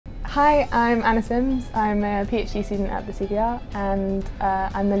Hi, I'm Anna Sims. I'm a PhD student at the CVR and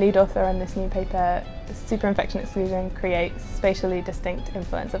I'm the lead author on this new paper, Superinfection Exclusion Creates Spatially Distinct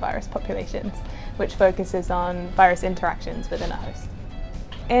Influenza Virus Populations, which focuses on virus interactions within a host.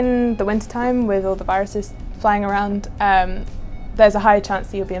 In the wintertime, with all the viruses flying around, there's a high chance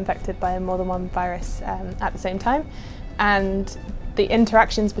that you'll be infected by more than one virus at the same time, and the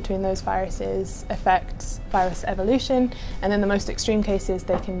interactions between those viruses affect virus evolution, and in the most extreme cases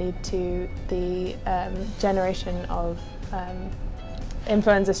they can lead to the generation of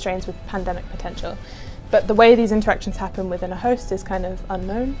influenza strains with pandemic potential. But the way these interactions happen within a host is kind of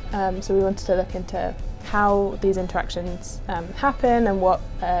unknown, so we wanted to look into how these interactions happen and what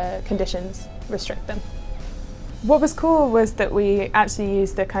conditions restrict them. What was cool was that we actually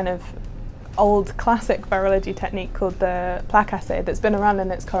used a kind of old classic virology technique called the plaque assay that's been around in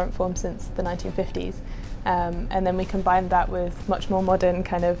its current form since the 1950s, and then we combined that with much more modern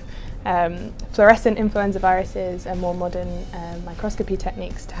kind of fluorescent influenza viruses and more modern microscopy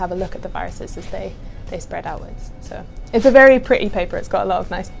techniques to have a look at the viruses as they spread outwards. So it's a very pretty paper, it's got a lot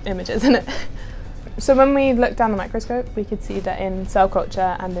of nice images in it. So when we looked down the microscope, we could see that in cell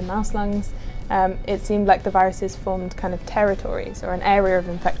culture and in mouse lungs, it seemed like the viruses formed kind of territories or an area of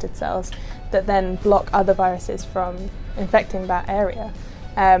infected cells that then block other viruses from infecting that area.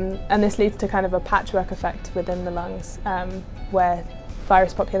 And this leads to kind of a patchwork effect within the lungs, where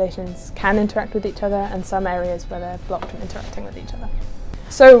virus populations can interact with each other and some areas where they're blocked from interacting with each other.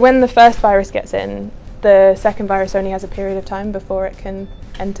 So when the first virus gets in, the second virus only has a period of time before it can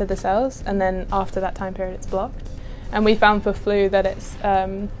enter the cells, and then after that time period it's blocked. And we found for flu that it's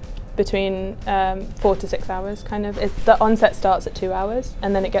between 4 to 6 hours, kind of. The onset starts at 2 hours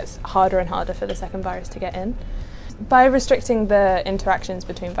and then it gets harder and harder for the second virus to get in. By restricting the interactions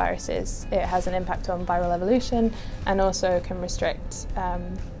between viruses, it has an impact on viral evolution and also can restrict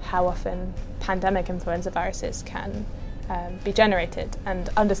how often pandemic influenza viruses can be generated, and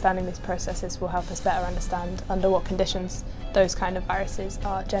understanding these processes will help us better understand under what conditions those kind of viruses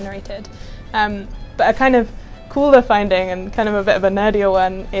are generated. But a kind of cooler finding, and kind of a bit of a nerdier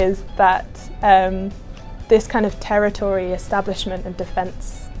one, is that this kind of territory establishment and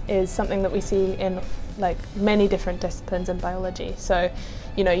defense is something that we see in like many different disciplines in biology. So,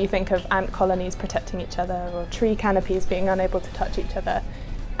 you know, you think of ant colonies protecting each other or tree canopies being unable to touch each other,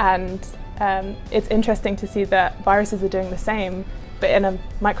 and it's interesting to see that viruses are doing the same but in a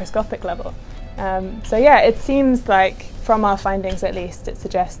microscopic level. So yeah, it seems like, from our findings at least, it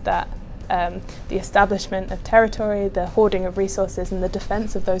suggests that the establishment of territory, the hoarding of resources and the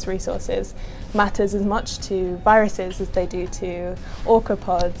defense of those resources matters as much to viruses as they do to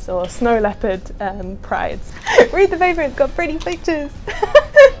orchopods or snow leopard prides. Read the paper, it's got pretty pictures.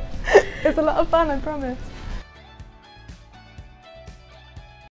 It's a lot of fun, I promise.